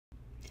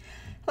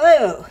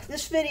Hello,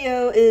 this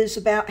video is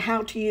about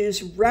how to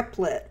use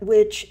Replit,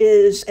 which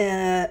is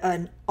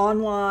an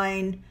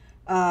online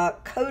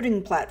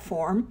coding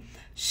platform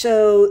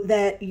so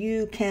that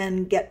you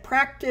can get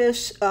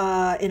practice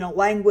in a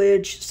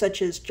language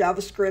such as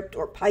JavaScript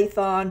or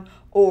Python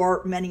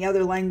or many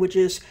other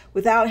languages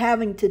without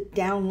having to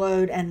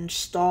download and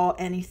install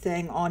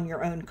anything on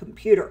your own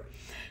computer.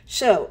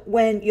 So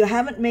when you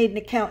haven't made an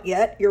account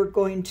yet, you're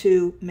going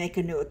to make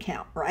a new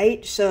account,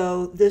 right?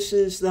 So this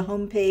is the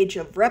homepage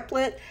of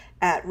Replit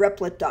at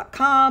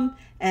replit.com,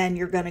 and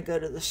you're going to go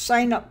to the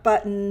sign up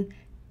button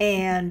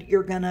and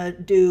you're going to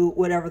do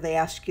whatever they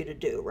ask you to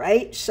do,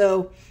 right?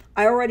 So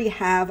I already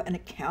have an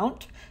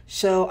account,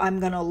 so I'm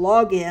going to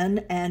log in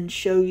and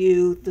show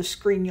you the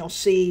screen you'll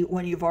see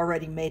when you've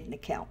already made an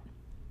account.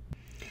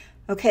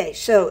 Okay,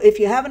 so if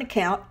you have an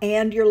account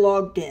and you're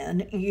logged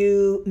in,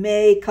 you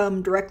may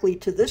come directly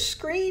to this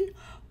screen,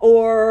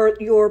 or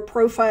your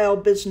profile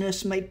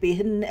business might be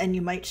hidden and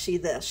you might see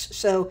this.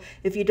 So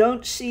if you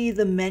don't see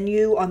the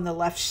menu on the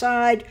left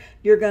side,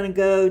 you're going to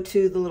go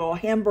to the little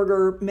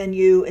hamburger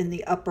menu in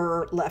the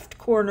upper left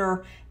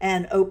corner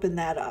and open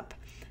that up.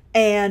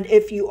 And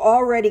if you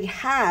already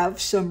have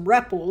some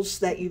REPLs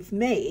that you've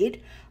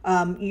made,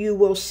 you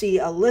will see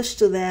a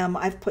list of them.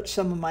 I've put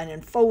some of mine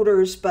in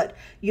folders, but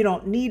you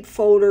don't need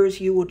folders.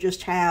 You will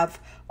just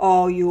have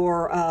all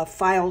your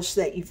files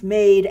that you've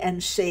made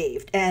and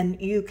saved.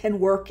 And you can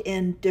work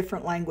in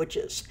different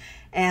languages,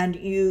 and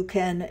you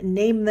can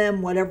name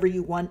them whatever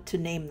you want to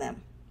name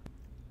them.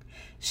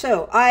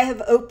 So I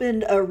have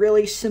opened a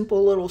really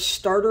simple little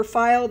starter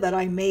file that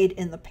I made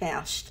in the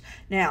past.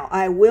 Now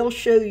I will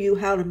show you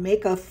how to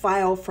make a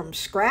file from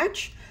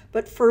scratch,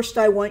 but first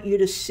I want you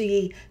to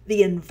see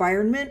the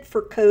environment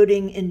for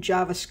coding in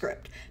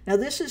JavaScript. Now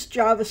this is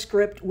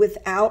JavaScript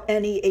without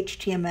any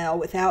HTML,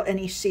 without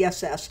any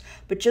CSS,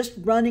 but just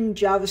running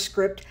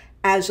JavaScript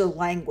as a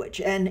language.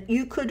 And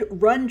you could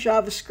run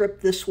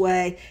JavaScript this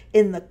way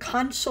in the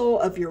console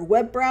of your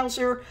web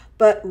browser,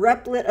 but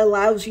Replit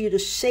allows you to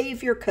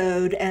save your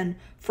code, and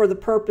for the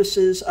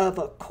purposes of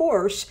a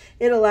course,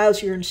 it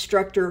allows your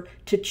instructor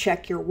to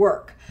check your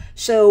work.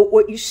 So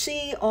what you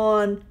see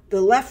on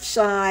the left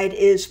side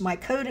is my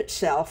code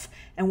itself,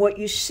 and what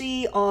you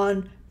see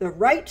on the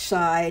right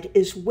side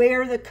is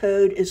where the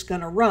code is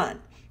going to run.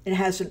 It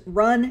hasn't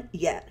run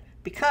yet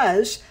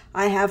because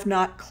I have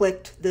not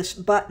clicked this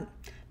button.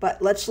 But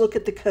let's look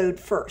at the code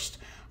first.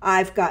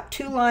 I've got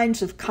 2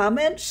 lines of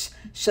comments.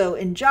 So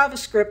in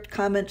JavaScript,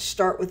 comments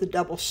start with a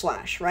double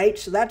slash, right?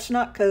 So that's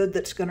not code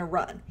that's going to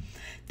run.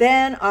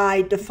 Then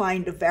I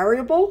defined a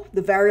variable.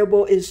 The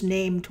variable is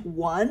named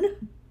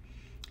 1.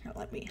 Now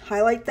let me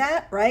highlight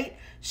that, right?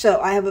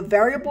 So I have a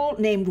variable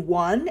named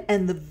 1,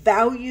 and the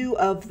value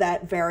of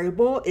that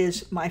variable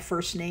is my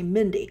first name,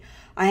 Mindy.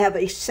 I have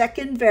a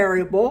second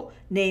variable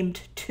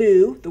named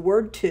 2, the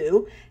word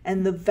 2,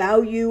 and the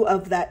value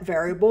of that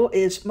variable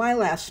is my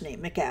last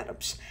name,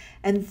 McAdams.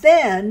 And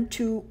then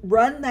to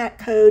run that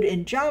code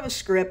in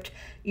JavaScript,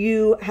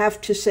 you have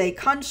to say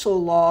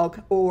console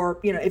log, or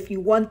if you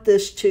want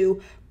this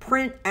to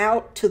print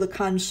out to the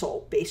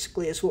console,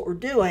 basically is what we're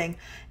doing.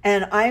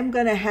 And I'm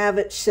going to have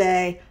it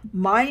say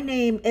my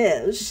name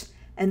is,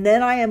 and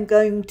then I am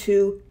going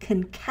to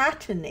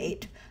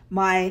concatenate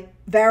my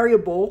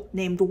variable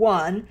named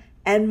 1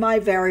 and my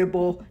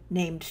variable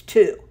named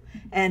 2.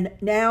 And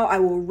now I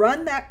will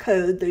run that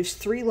code, those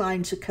 3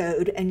 lines of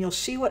code, and you'll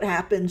see what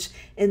happens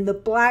in the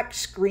black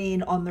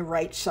screen on the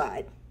right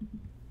side.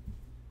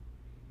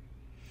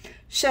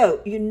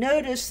 So you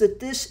notice that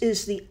this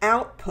is the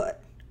output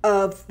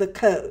of the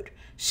code.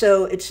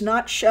 So it's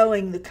not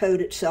showing the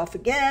code itself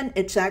again,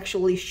 it's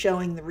actually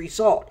showing the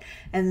result.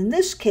 And in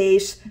this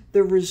case,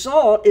 the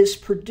result is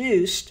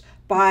produced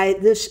by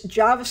this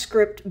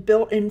JavaScript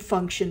built-in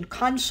function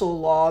console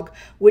log,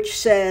 which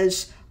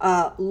says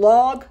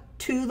log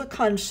to the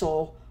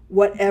console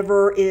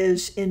whatever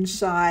is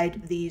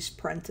inside these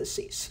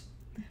parentheses.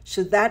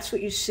 So that's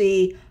what you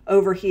see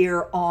over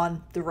here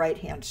on the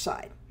right-hand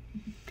side.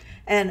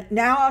 And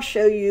now I'll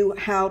show you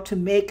how to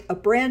make a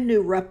brand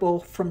new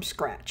REPL from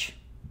scratch.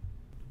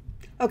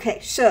 Okay,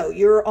 so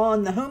you're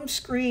on the home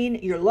screen,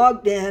 you're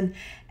logged in,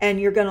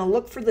 and you're going to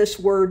look for this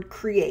word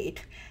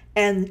create.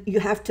 And you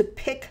have to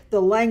pick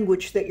the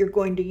language that you're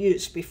going to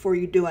use before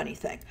you do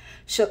anything.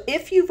 So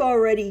if you've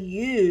already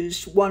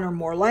used 1 or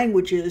more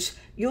languages,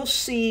 you'll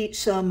see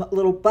some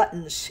little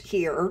buttons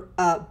here.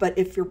 But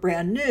if you're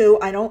brand new,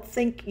 I don't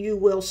think you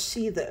will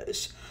see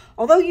those.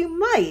 Although you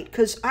might,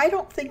 because I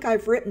don't think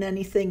I've written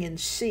anything in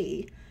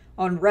C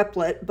on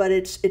Replit, but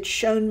it's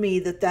shown me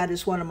that that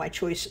is one of my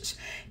choices.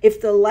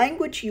 If the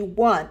language you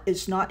want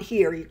is not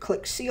here, you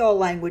click See All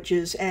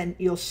Languages, and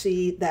you'll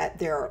see that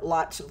there are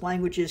lots of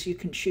languages you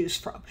can choose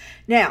from.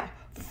 Now,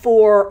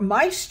 for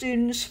my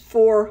students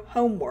for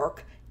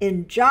homework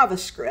in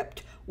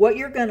JavaScript, what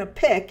you're going to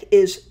pick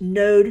is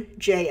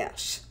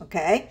Node.js,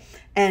 okay?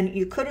 And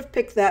you could have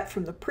picked that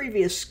from the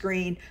previous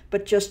screen,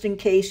 but just in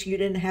case you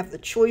didn't have the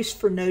choice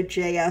for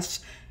Node.js,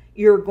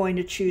 you're going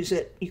to choose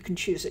it. You can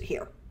choose it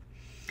here.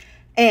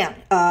 And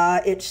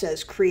it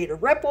says create a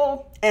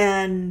REPL,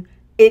 and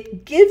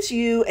it gives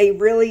you a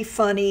really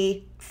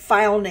funny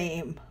file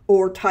name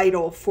or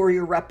title for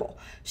your REPL.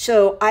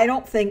 So I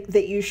don't think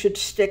that you should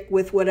stick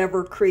with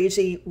whatever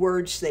crazy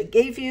words they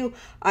gave you.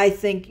 I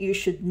think you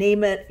should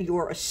name it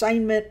your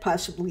assignment,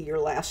 possibly your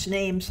last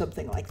name,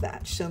 something like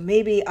that. So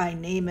maybe I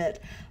name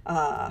it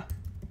McAdams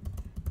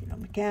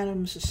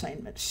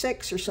assignment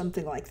 6 or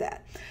something like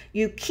that.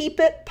 You keep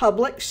it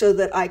public so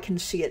that I can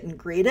see it and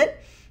grade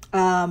it.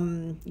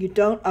 You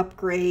don't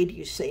upgrade,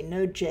 you say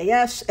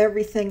Node.js,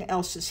 everything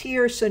else is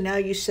here. So now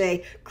you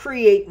say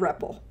create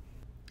REPL.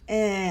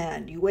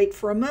 And you wait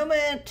for a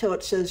moment till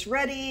it says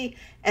ready.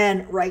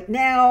 And right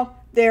now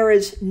there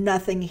is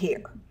nothing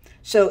here.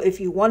 So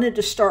if you wanted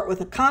to start with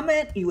a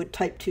comment, you would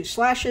type 2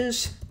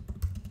 slashes.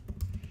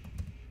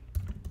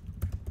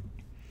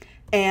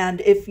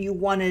 And if you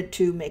wanted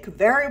to make a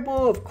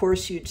variable, of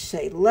course, you'd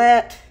say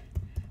let,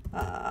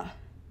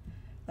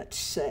 let's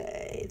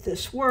say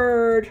this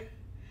word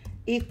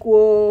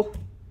equal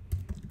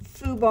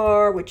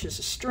foobar, which is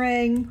a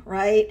string,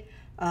 right?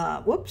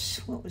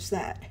 Whoops, what was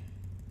that?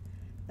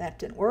 That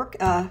didn't work.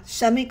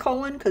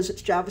 Semicolon, because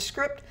it's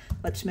JavaScript.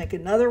 Let's make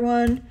another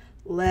one.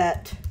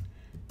 Let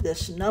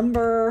this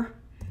number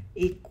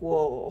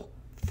equal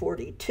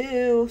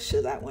 42,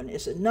 so that one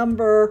is a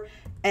number.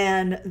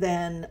 And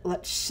then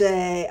let's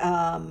say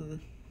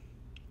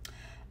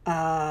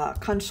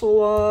console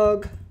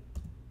log,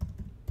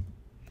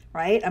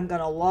 right? I'm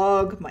going to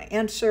log my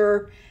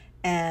answer,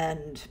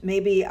 and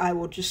maybe I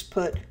will just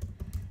put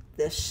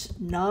this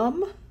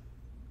num.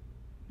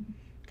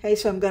 Okay,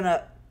 so I'm going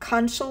to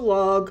console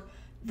log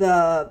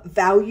the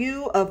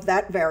value of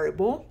that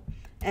variable,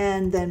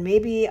 and then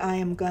maybe I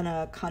am going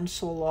to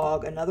console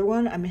log another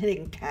one. I'm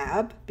hitting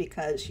tab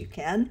because you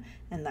can,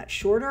 and that's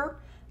shorter.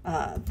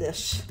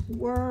 This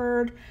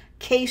word,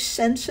 case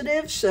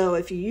sensitive, so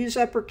if you use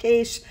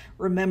uppercase,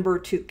 remember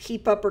to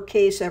keep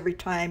uppercase every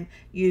time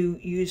you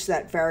use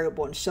that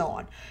variable and so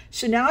on.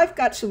 So now I've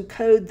got some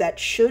code that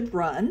should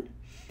run.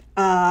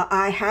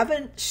 I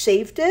haven't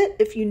saved it.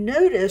 If you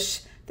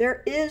notice,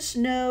 there is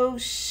no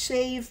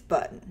save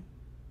button.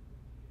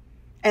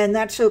 And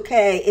that's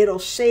okay, it'll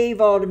save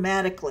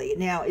automatically.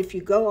 Now, if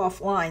you go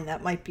offline,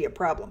 that might be a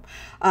problem.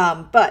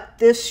 But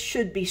this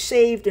should be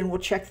saved, and we'll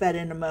check that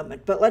in a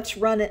moment. But let's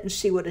run it and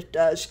see what it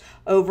does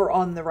over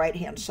on the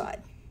right-hand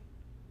side.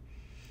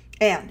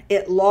 And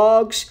it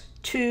logs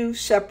 2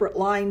 separate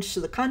lines to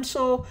the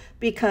console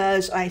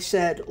because I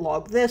said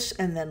log this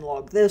and then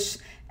log this,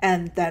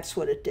 and that's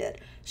what it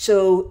did.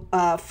 So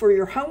for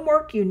your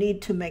homework, you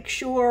need to make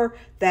sure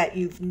that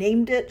you've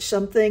named it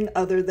something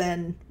other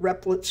than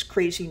Replit's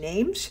crazy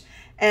names.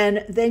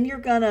 And then you're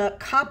going to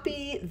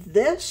copy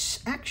this.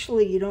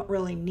 Actually, you don't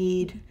really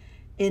need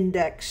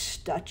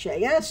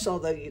index.js,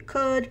 although you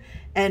could.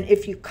 And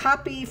if you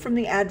copy from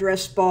the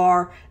address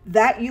bar,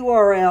 that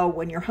URL,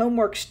 when your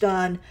homework's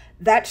done,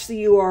 that's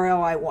the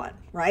URL I want,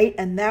 right?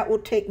 And that will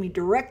take me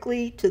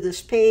directly to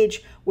this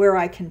page where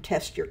I can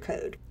test your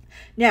code.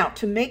 Now,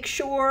 to make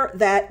sure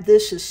that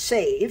this is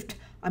saved,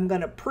 I'm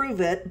going to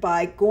prove it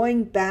by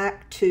going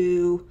back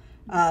to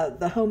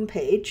the home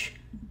page.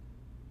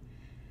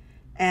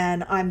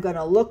 And I'm going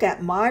to look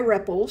at my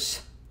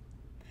REPLs.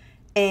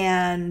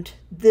 And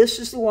this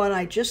is the one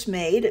I just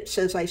made. It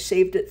says I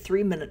saved it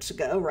 3 minutes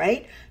ago,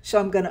 right? So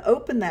I'm going to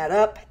open that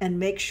up and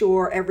make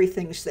sure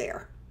everything's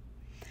there.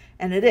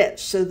 And it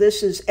is. So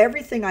this is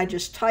everything I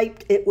just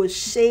typed. It was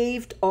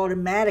saved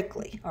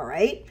automatically, all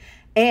right?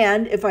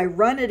 And if I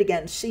run it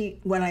again,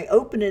 see, when I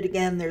open it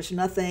again, there's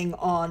nothing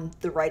on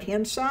the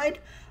right-hand side.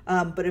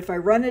 But if I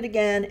run it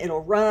again,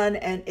 it'll run,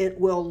 and it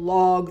will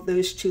log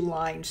those 2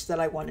 lines that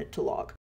I want it to log.